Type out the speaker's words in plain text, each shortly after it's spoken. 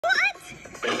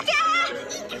See?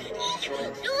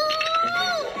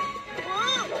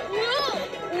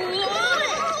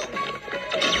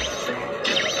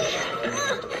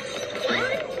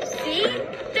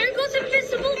 There goes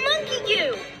invisible monkey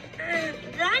goo.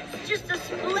 That's just a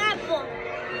splat ball.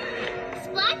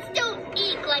 Splats don't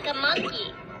eat like a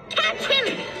monkey. Catch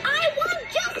him! I want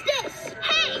justice!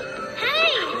 Hey!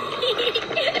 Hey!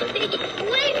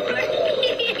 Wait for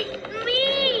me!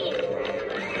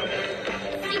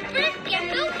 Super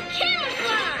Gecko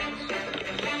Camouflage!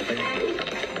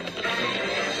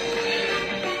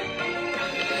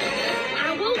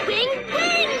 Owl wing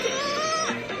wind!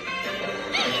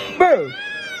 Boo!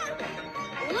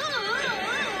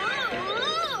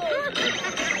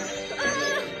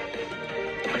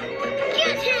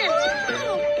 Get him!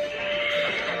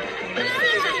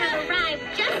 Seems I have arrived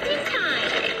just in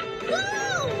time.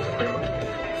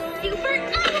 Super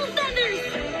owl feathers!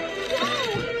 Whoa!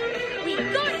 We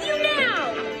got you now!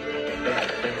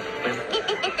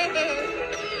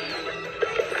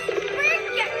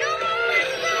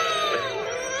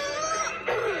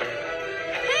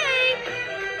 Hey!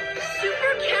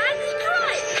 Super cat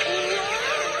strike!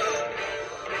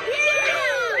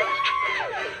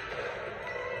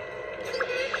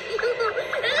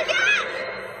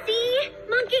 See?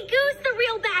 Monkey Goo's the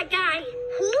real bad guy.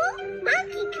 Who?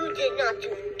 Monkey Goo did not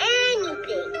do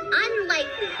anything.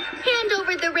 Unlikely. Hand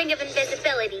over the ring of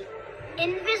invisibility.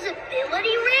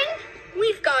 Invisibility ring?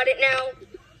 We've got it now.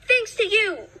 Thanks to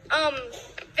you,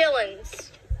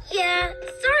 villains. Yeah,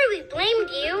 sorry we blamed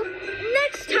you.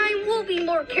 Next time we'll be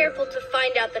more careful to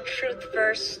find out the truth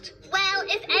first. Well,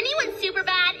 if anyone's super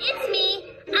bad, it's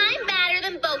me. I'm badder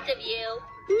than both of you.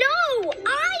 No,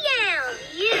 I am!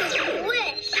 You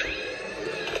wish!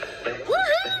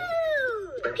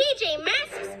 Woohoo! PJ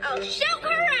Masks, I'll shout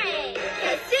hooray!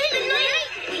 'Cause tonight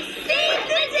we save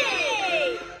the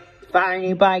day!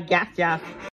 Bye bye, yes, yes.